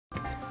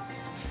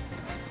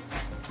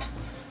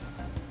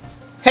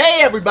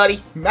Hey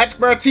everybody, Magic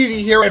Mario TV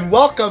here, and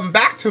welcome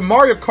back to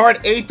Mario Kart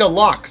 8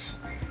 Deluxe.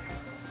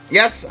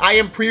 Yes, I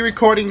am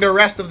pre-recording the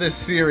rest of this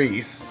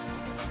series.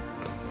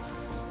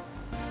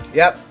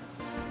 Yep,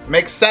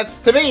 makes sense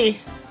to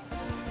me.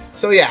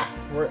 So yeah,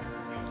 we're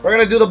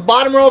gonna do the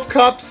bottom row of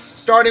cups,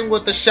 starting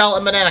with the shell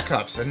and banana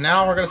cups, and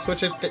now we're gonna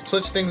switch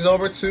things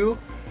over to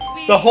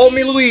the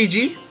homie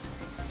Luigi.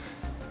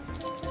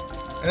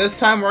 And this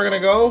time we're gonna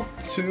go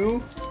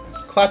to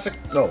classic.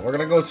 No, we're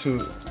gonna go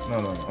to.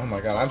 No. Oh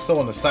my god, I'm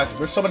so indecisive.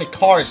 There's so many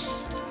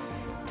cars.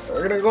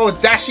 We're gonna go with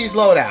DASHIE'S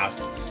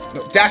LOADOUTS.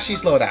 No,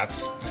 DASHIE'S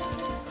LOADOUTs.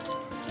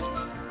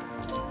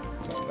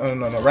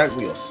 No. Red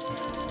wheels.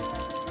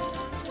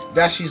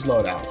 DASHIE''s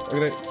loadout.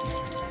 We're gonna.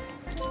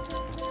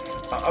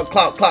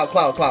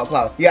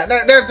 Cloud. Yeah,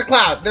 there's the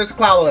cloud. There's the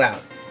cloud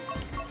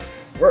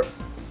loadout.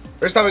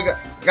 First time we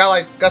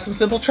got some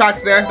simple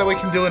tracks there that we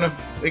can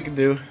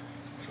do.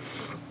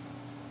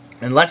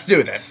 And let's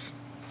do this.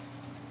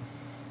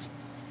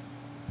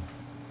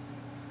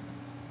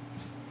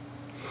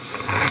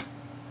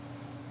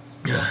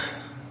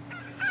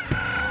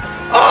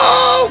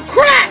 Oh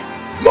crap!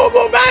 Moo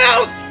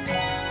Meadows!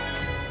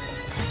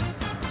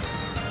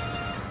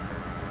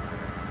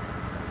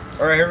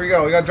 Alright, here we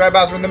go. We got Dry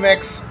Bowser in the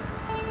mix.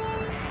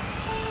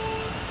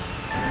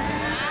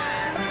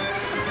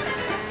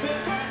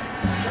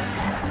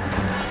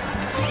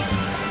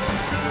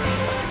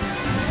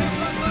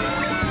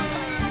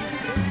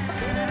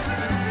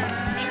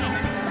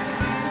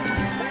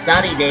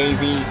 Sunny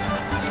Daisy.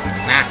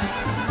 Nah.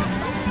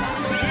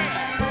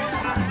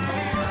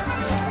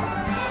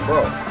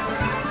 Bro.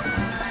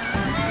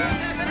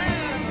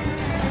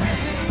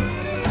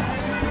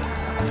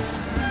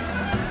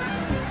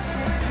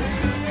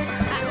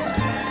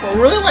 I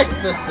really like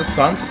the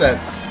sunset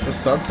in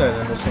this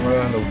one,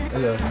 rather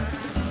than the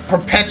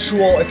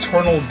perpetual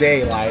eternal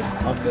daylight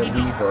of the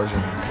Wii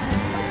version.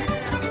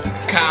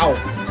 Cow.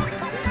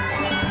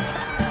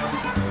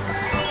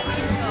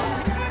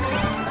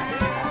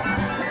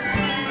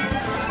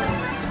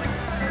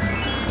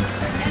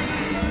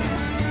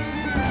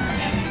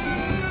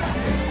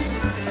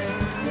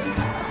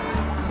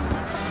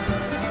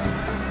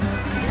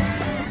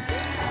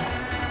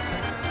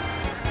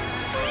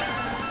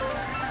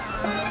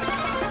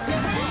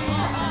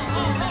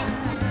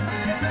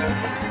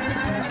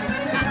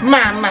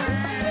 Mama.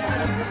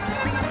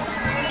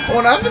 Oh,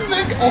 and I've been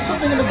also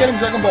thinking of getting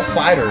Dragon Ball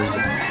Fighters.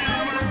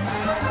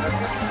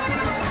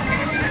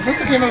 That's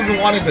the game I've been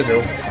wanting to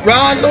do.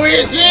 Run,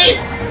 Luigi!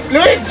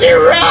 Luigi,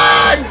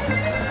 run!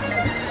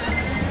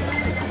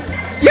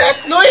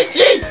 Yes,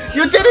 Luigi!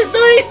 You did it,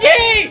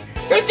 Luigi!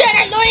 You did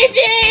it,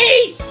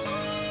 Luigi!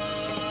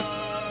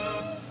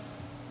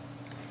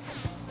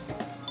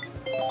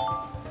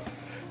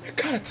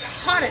 God, it's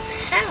hot as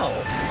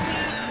hell.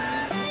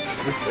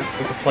 It's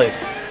the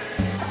place.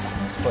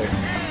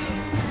 Place.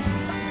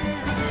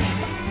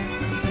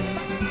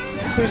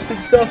 Twisted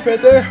stuff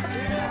right there.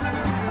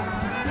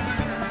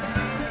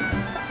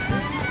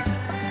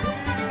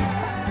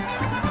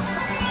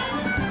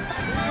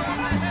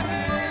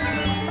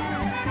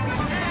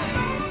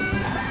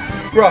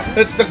 Bruh,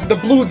 it's the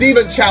Blue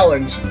Demon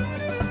Challenge.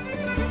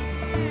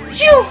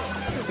 Phew!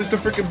 It's the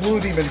freaking Blue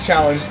Demon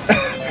Challenge.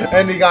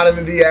 And he got him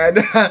in the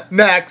end.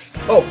 Next.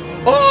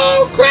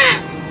 Oh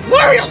crap!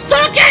 Mario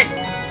suck it!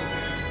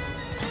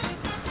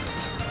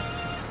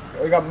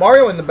 We got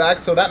Mario in the back,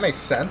 so that makes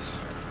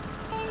sense.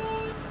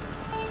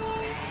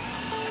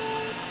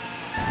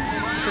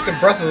 Freaking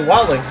Breath of the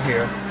Wild Link's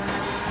here.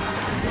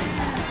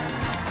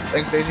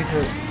 Thanks, Daisy, for...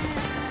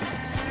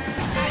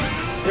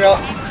 Real,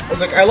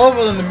 I love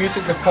when the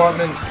music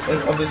department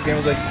of this game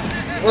was like,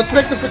 let's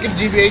make the freaking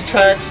GBA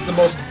tracks the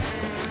most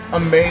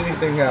amazing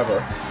thing ever.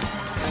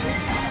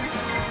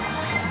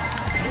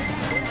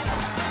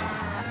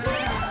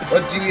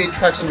 What GBA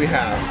tracks do we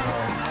have?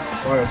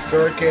 Mario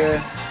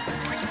Circuit.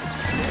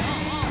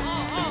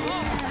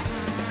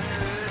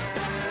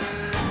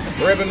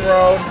 Ribbon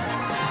Road,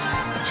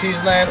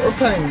 Cheeseland. We're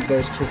playing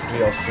those two for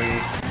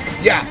DLC.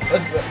 Yeah,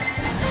 let's.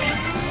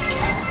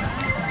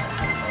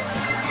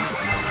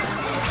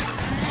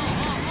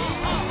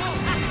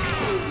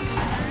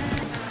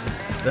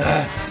 What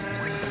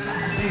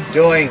are you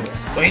doing,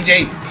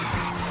 Luigi?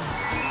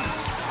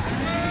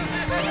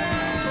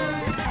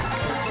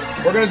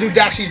 We're gonna do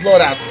DASHIE'S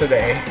LOADOUTS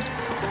today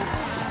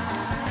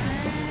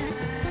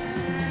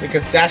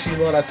because DASHIE'S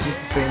LOADOUTS use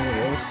the same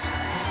wheels.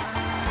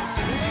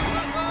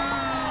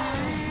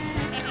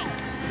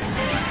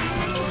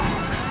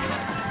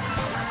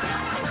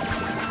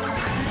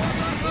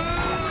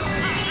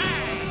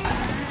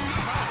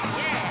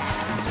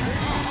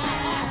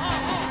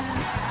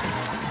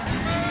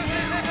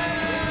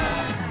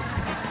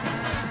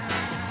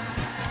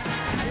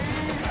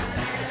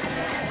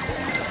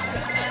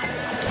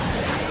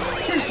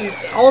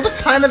 It's all the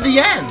time at the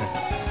end.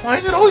 Why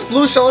is it always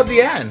blue shell at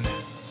the end?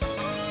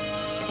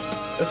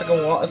 It's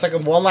like a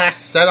one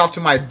last set off to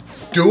my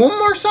doom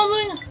or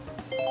something.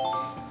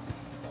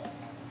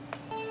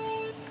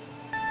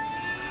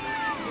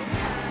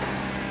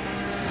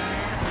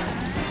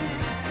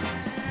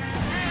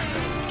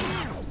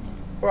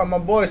 Bro, my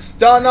boy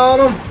stun on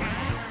him.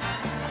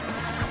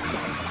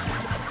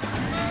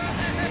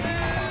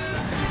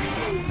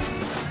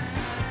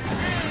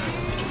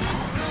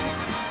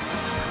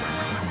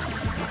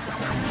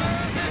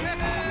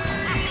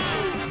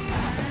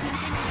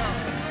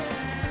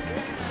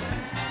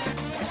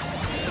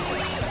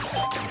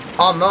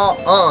 Oh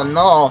no, oh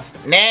no.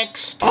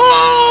 Next.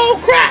 Oh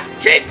crap!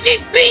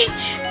 Gypsy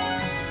Beach!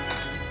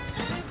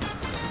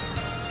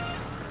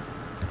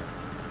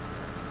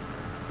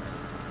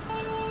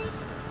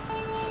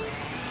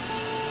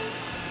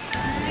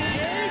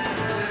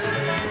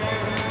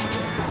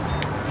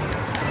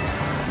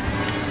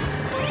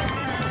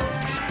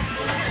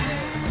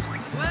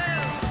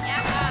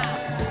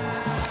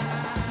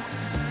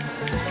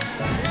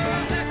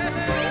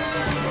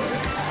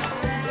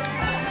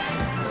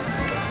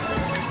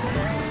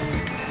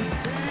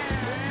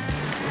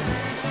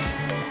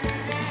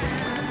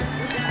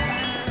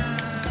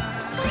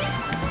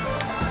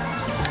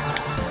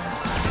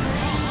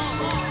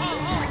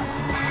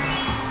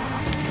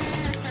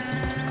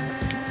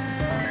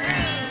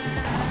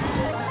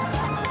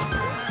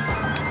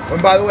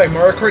 And by the way,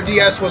 Mario Kart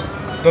DS was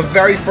the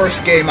very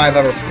first game I've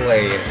ever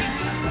played.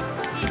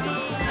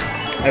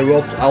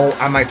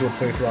 I might do a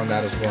playthrough on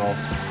that as well.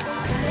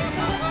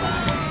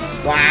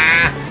 Wah!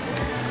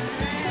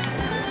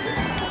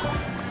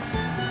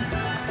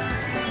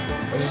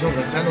 I just hope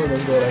Nintendo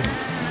doesn't go like,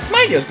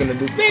 Mario's gonna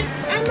do great,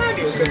 and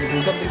Mario's gonna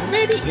do something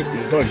very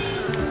good.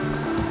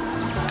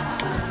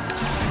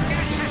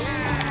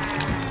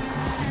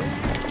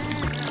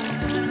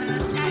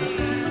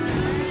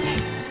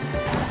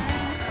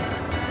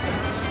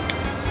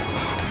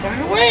 By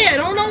the way, I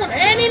don't own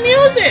any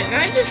music.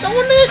 I just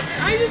own it.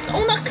 I just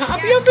own a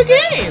copy of the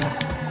game.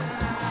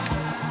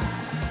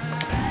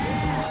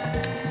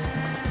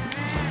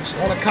 Just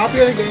own a copy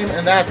of the game,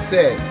 and that's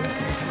it.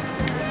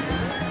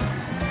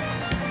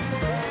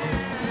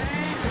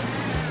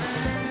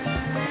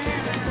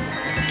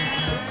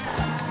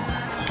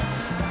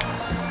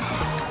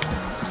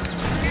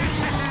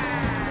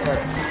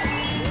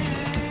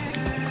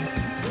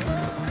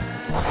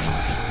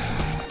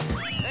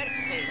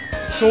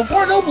 So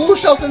far, no blue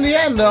shells in the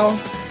end, though.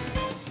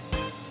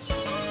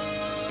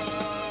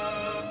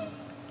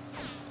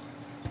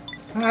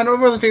 I don't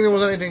really think there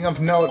was anything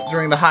of note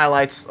during the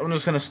highlights. I'm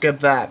just gonna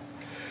skip that.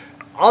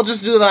 I'll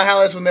just do the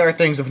highlights when there are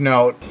things of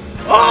note.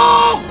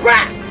 Oh,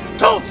 crap!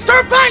 Toad,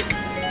 start bike!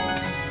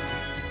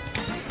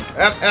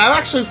 And I've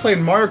actually played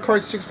Mario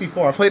Kart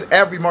 64. I've played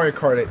every Mario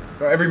Kart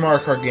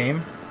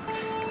game,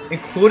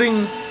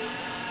 including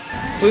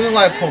the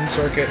live home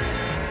circuit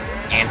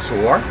and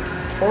tour.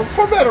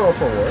 For better or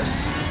for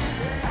worse.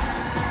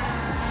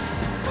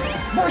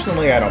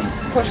 Personally, I don't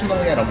mind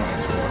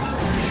tour.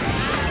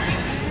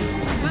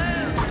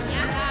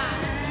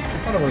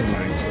 I don't really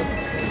mind tour.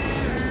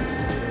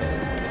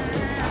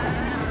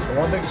 The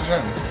one thing's for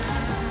certain.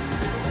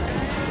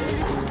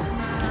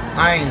 I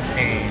ain't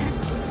pain.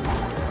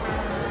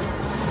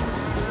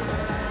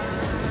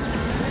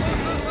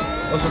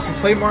 Also, if you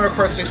play Mario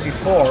Kart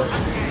 64,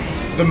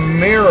 the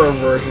mirror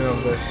version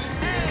of this.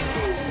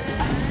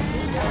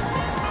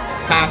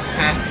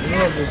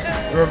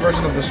 The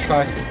version of this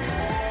track.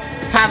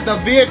 Have the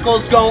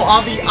vehicles go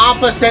on the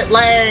opposite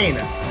lane!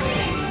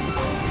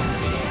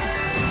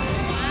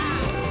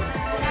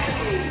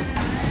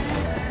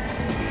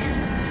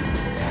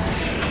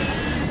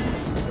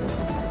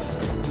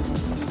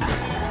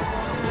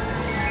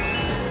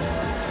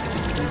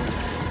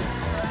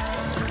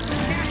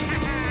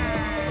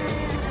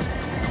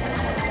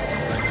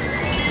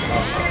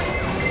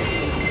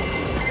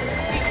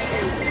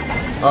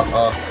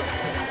 Uh-oh.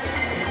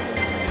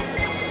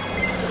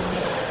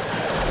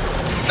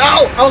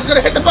 No! I was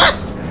gonna hit the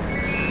bus!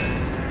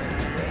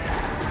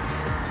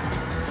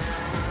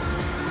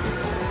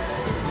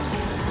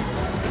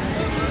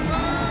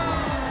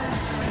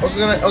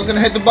 I was gonna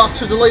hit the bus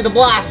to delay the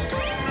blast!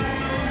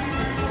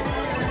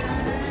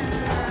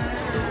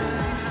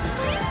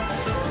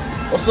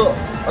 Also,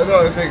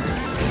 another thing.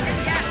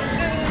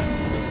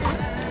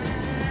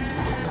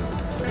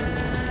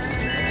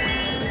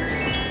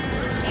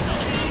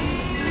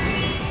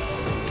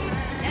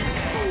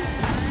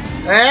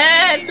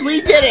 And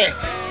we did it!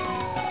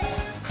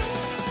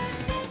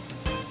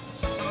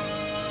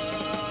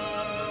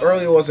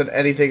 Earlier wasn't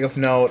anything of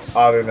note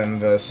other than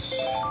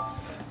this.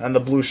 And the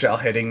blue shell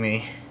hitting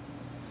me.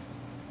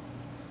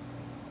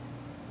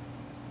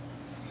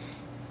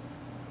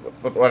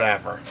 But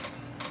whatever.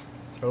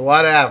 But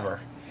whatever.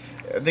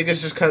 I think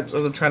it's just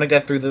because I'm trying to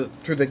get through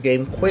the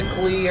game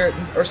quickly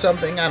or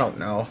something. I don't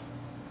know.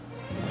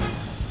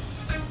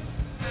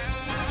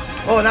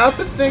 Oh, and I've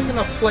been thinking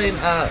of playing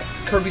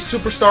Kirby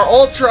Superstar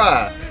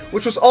Ultra,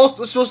 which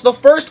was the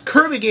first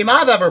Kirby game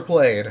I've ever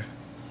played.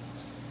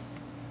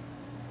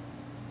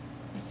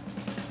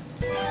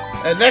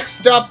 And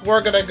next up,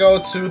 we're gonna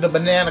go to the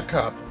Banana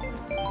Cup.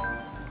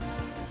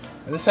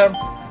 And this time,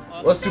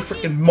 let's do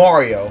frickin'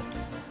 Mario.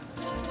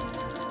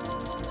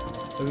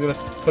 We're gonna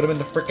put him in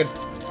the frickin'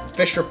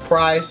 Fisher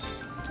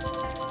Price.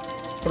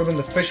 Put him in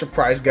the Fisher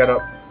Price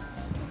getup.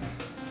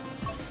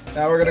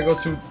 Now we're gonna go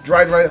to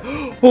Dry.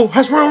 Oh,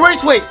 has Royal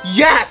Raceway!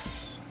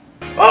 Yes!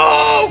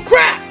 Oh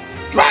crap!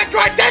 Dry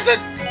Desert!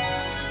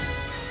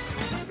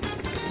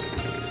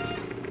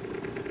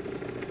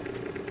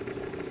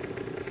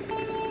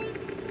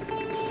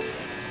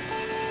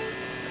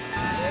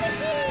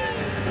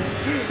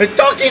 And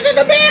Donkey's in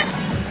the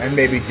mix! And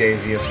maybe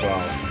Daisy as well.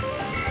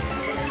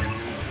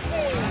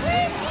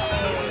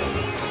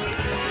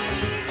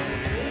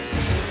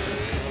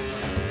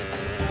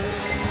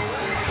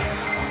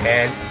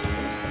 And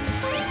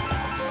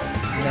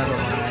never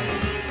mind.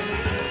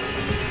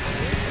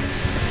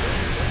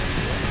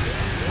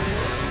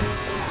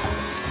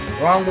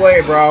 Wrong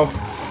way, bro.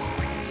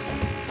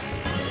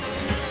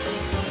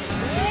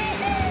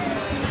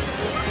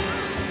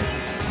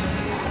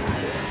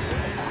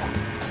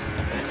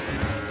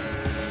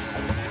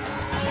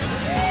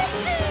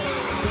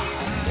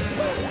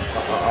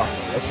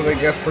 That's what I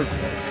get for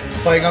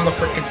playing on the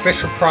freaking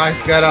Fisher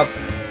Price getup.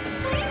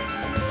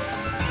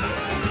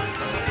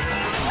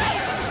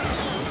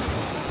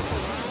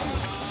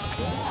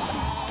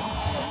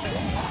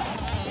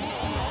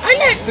 I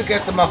like to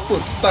get my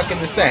foot stuck in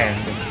the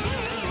sand.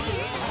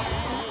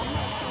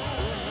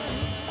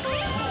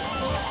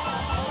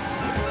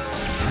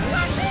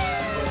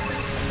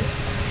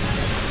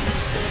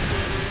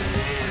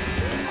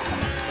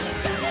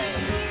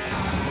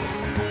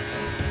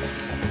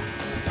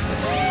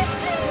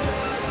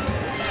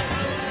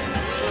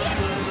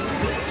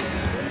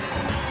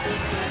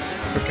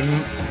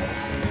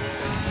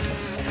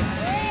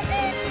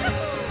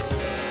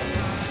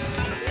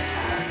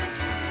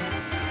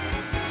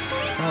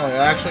 Oh,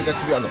 I actually got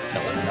to be on the...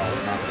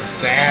 No, not the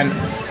sand.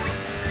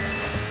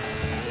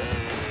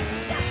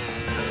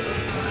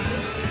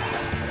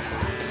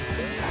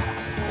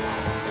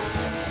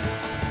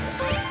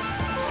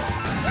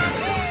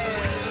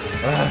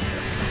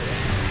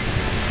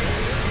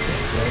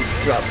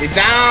 Don't drop me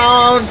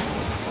down!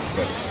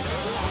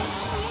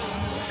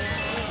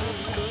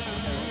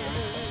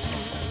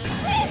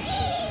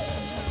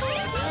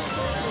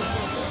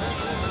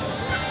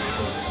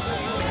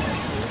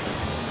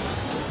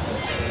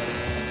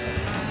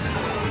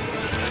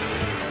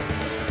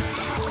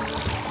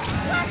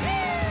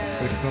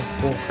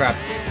 Oh crap!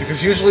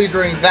 Because usually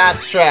during that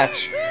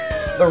stretch,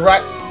 the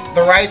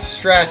right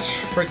stretch,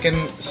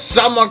 freaking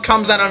someone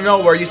comes out of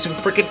nowhere using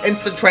freaking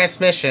instant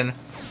transmission.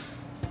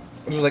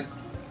 It was like,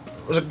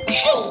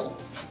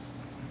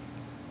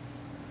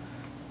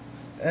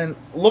 and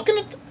looking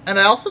at, and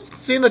I also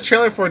seen the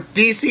trailer for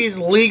DC's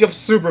League of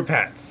Super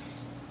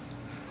Pets.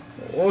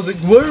 I was like,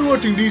 why are you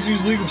watching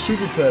DC's League of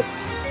Super Pets?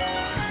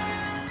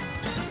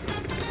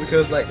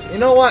 Because, like, you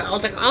know what? I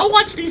was like, I'll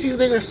watch DC's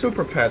League of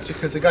Super Pets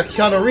because it got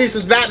Keanu Reeves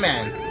as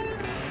Batman.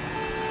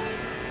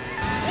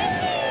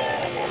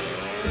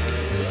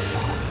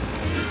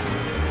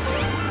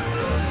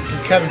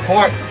 Kevin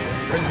Hart.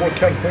 Big boy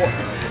Kevin Hart.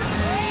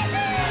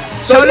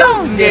 So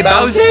long,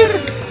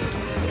 Bowser!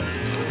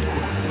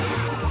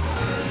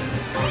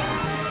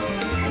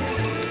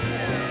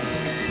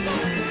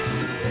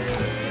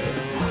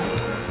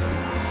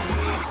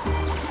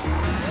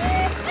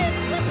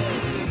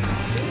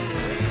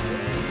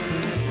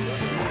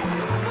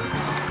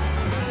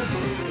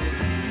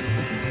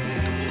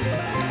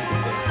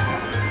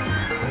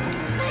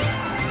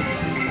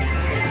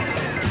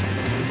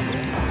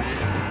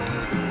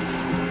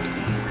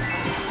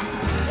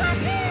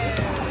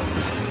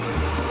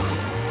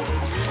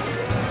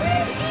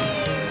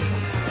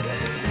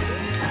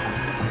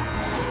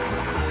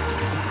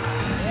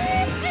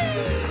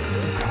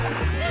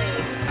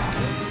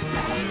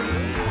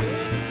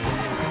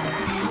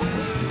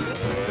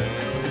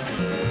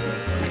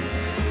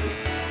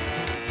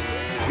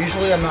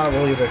 Usually I'm not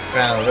really a big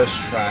fan of this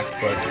track,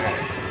 but...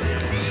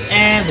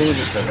 And Blue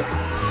just took it.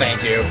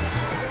 Thank you.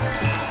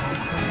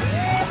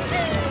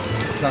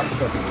 It's not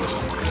fucking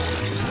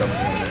delicious. Just don't do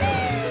it.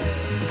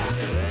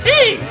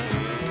 Hey!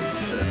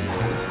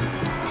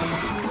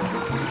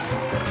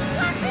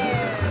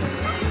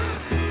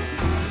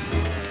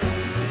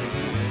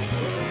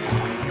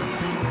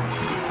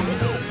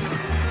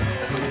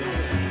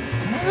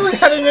 I'm not really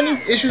having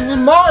any issues with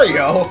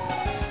Mario!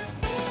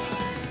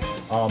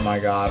 Oh my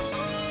god.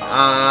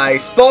 I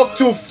spoke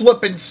too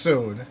flippin'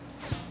 soon.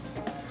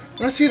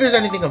 Let's see if there's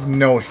anything of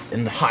note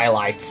in the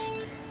highlights.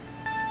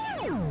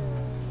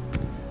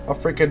 A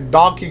freaking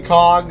Donkey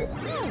Kong.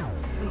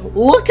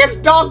 Look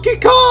at Donkey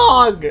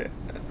Kong!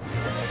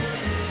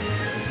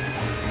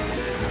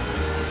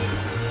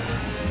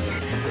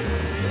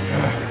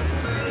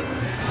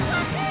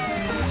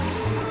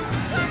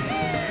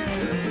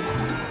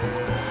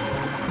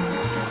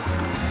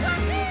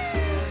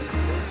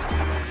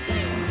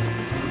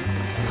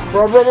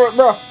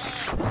 Bro.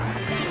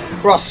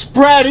 Bro,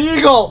 spread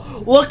eagle!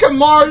 Look at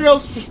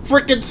Mario's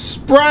freaking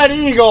spread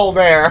eagle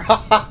there!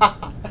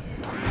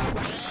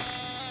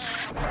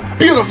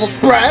 Beautiful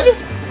spread!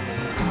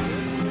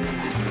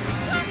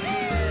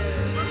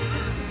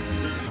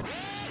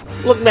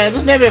 Look, man,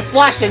 this man been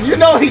flashing. You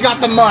know he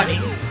got the money.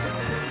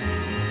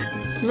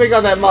 He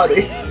got that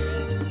money.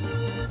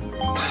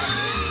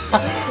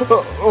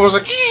 It was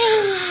like...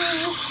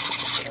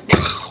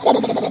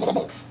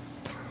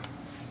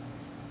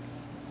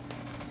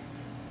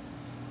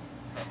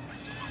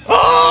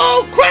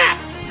 Oh, crap!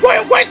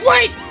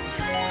 Wait!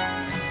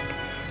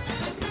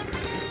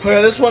 Oh,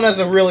 yeah, this one has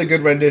a really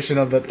good rendition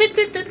of the...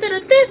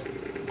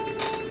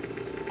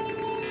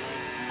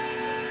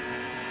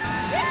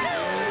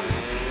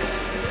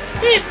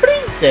 Hey,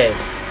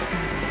 princess!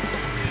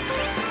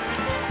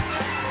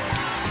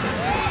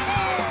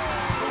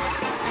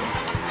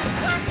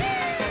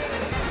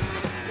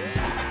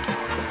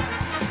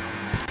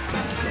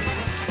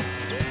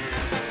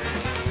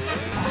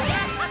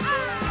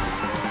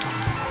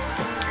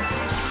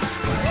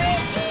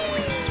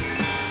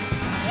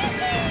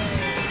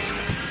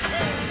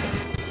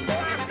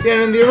 Yeah,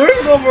 and in the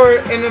original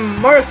in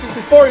Mario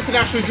 64, you can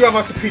actually drive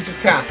out to Peach's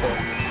castle.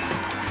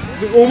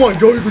 It's like, oh my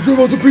god, you can drive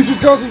out to Peach's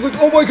castle! It's like,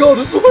 oh my god,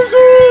 this is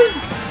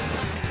amazing!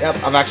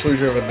 Yep, I've actually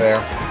driven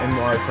there in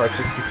Mario Kart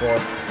 64.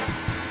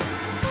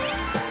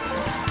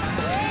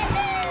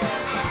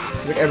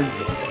 It's like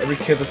every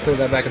kid that played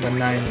that back in the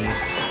 90s.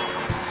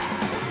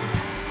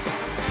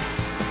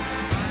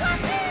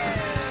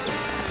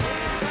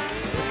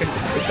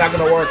 It's not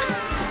gonna work.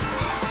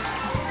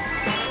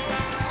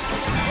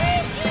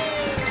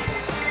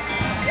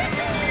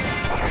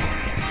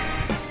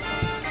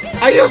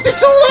 I used it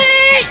too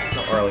late!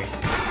 No, early.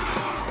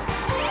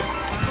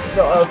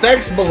 No,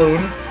 thanks, Balloon.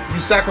 You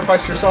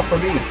sacrificed yourself for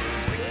me.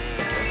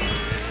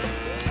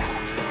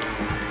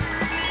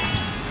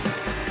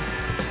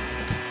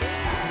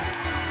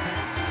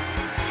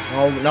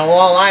 Oh, now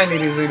all I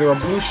need is either a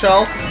blue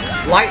shell,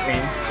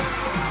 lightning,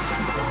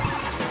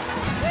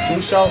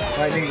 blue shell,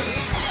 lightning,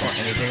 or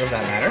anything of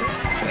that matter.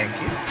 Thank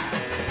you.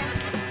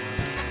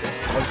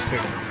 I'll just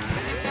take the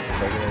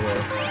regular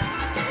road.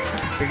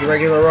 Take the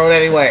regular road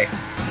anyway.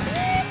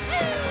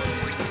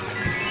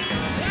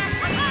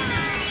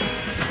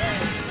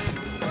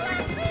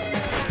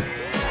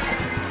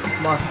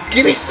 Come on.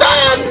 Give me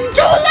some!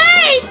 Too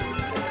late!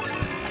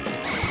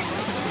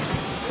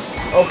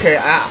 Okay,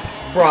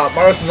 bro,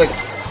 Marius is like...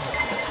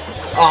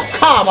 Oh,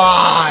 come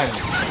on!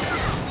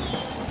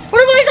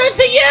 What have I done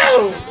to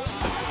you?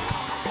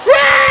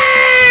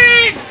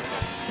 Run!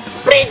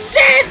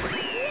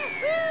 Princess!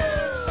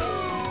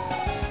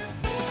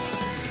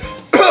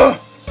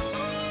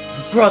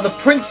 Bro, the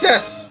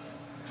princess!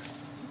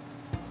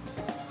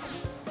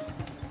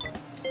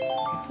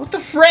 What the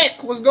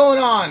frick was going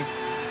on?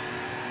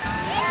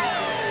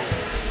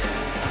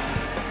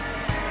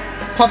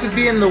 Puppy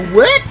be in the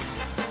whip?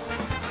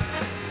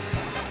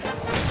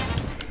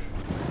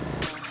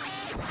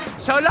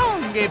 So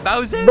long,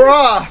 Bowser.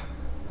 Bruh!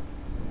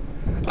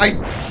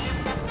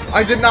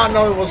 I did not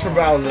know it was for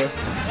Bowser.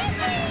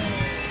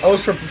 It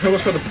was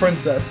for the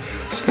princess.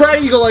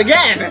 Spread Eagle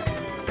again!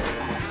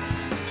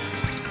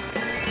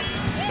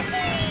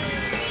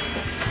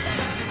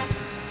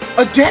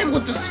 Again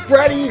with the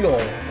Spread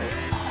Eagle!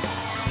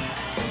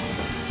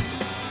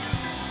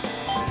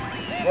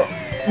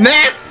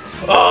 Next!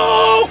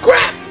 Oh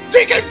crap!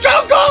 Freaking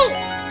jungle!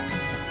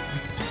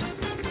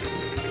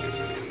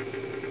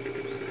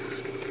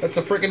 Let's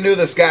freaking do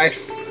this,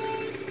 guys.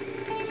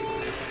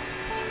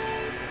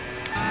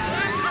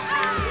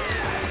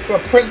 For a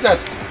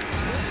princess.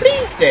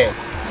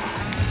 Princess!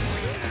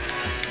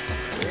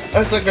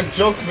 That's like a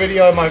joke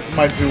video I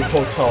might do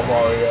Hotel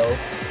Mario.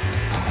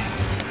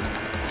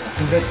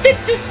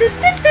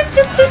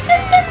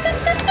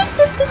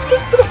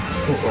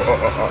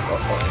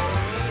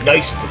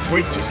 Nice of the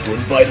princess to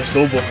invite us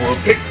over for a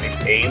picnic,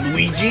 eh,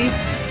 Luigi?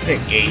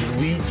 Eh,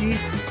 Luigi?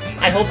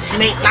 I hope she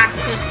made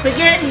lots of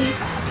spaghetti.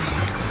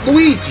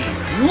 Luigi,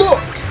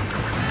 look!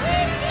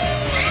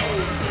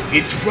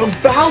 It's from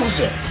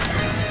Bowser.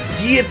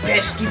 Dear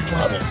pesky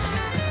brothers,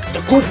 the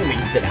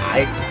Koopalings and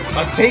I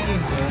are taking...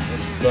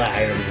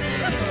 I don't even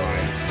know.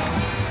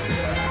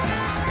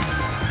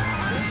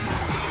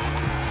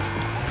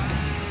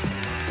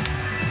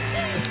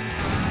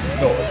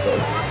 No, it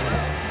goes.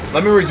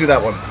 Let me redo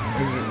that one.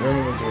 Let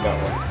me redo that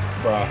one.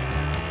 Bruh.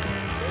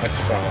 I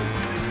just fell.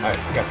 I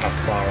got past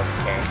the flower.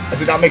 Okay. I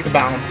did not make the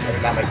bounce. I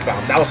did not make the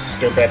bounce. That was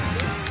stupid.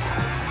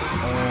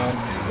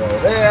 Go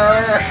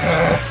there.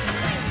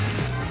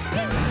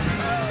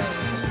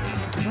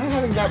 I'm not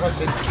having that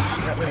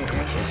many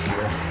inches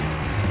here.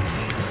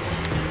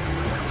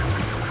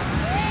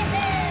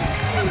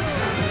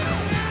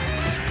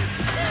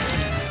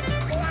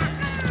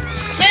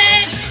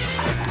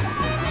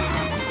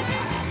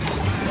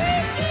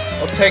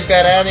 I'll take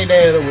that any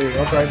day of the week.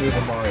 I'll try and do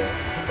the Mario.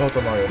 Oh, it's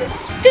a Mario then.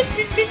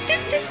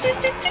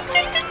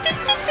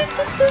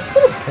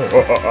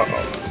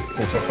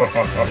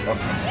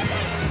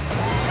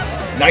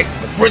 Nice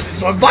of the princess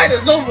to invite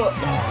us over.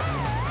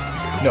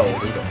 No,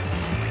 we don't.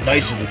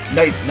 Nice of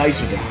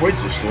the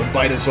princess to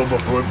invite us over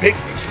for a picnic,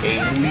 eh,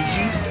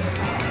 Luigi?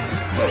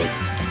 No,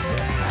 it's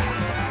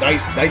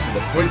nice of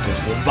the princess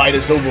to invite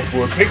us over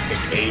for a picnic,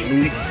 eh,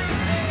 Luigi?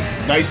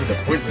 Nice of the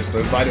princess to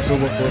invite us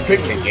over for a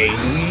picnic, eh,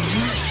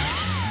 Luigi?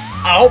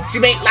 I hope she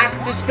made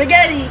lots of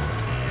spaghetti!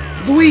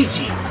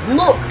 Luigi,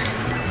 look!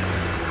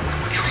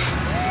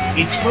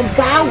 It's from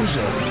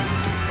Bowser.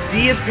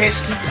 Dear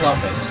Pesky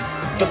Plumbers,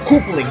 the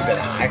Koopalings and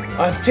I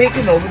have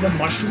taken over the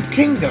Mushroom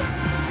Kingdom.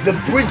 The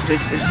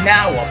princess is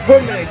now a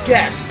permanent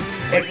guest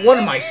at one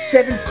of my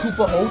 7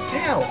 Koopa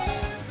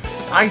hotels.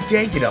 I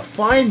dare you to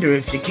find her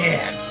if you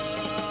can.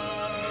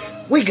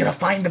 We're gonna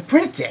find the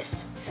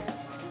princess.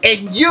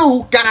 And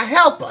you gotta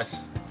help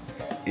us.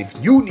 If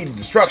you need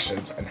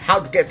instructions on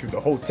how to get through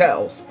the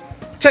hotels,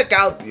 check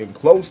out the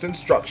enclosed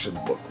instruction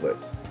booklet.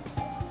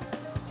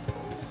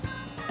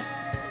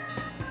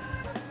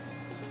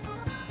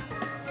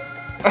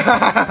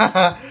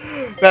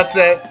 That's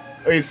it.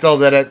 We still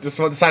did it. Just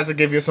decided to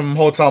give you some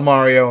Hotel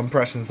Mario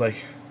impressions,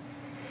 like...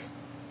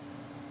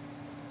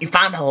 You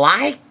found a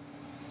light?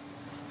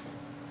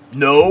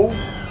 No.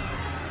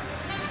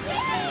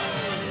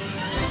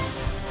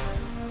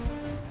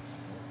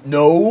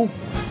 No.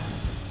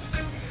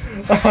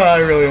 I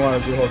really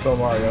want to do Hotel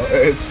Mario.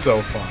 It's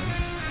so fun.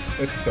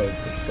 It's so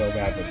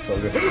bad, but so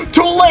good.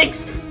 2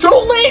 links! 2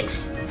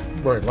 links!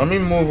 Wait, let me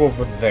move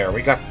over there.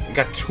 We got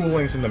 2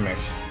 links in the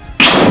mix.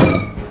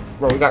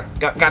 Bro, we got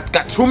 2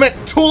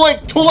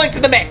 links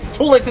in the mix.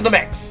 2 links in the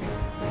mix.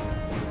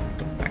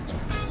 Go back to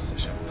my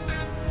position.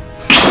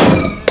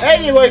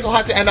 Anyways, we'll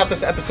have to end out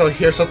this episode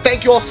here. So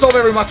thank you all so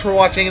very much for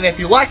watching. And if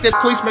you liked it,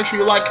 please make sure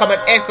you like, comment,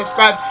 and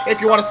subscribe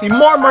if you want to see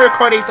more Mario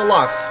Kart 8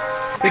 Deluxe.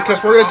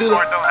 Because we're gonna do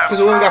because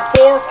we only got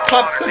 4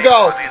 cups to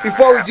go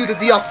before we do the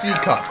DLC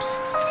cups,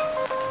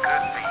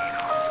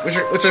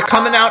 which are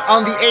coming out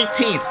on the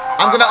 18th.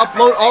 I'm gonna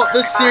upload all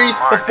this series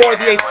before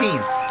the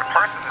 18th.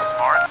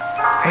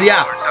 But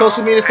yeah,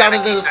 social media's down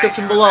in the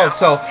description below.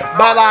 So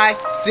bye bye,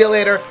 see you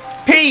later,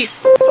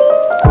 peace.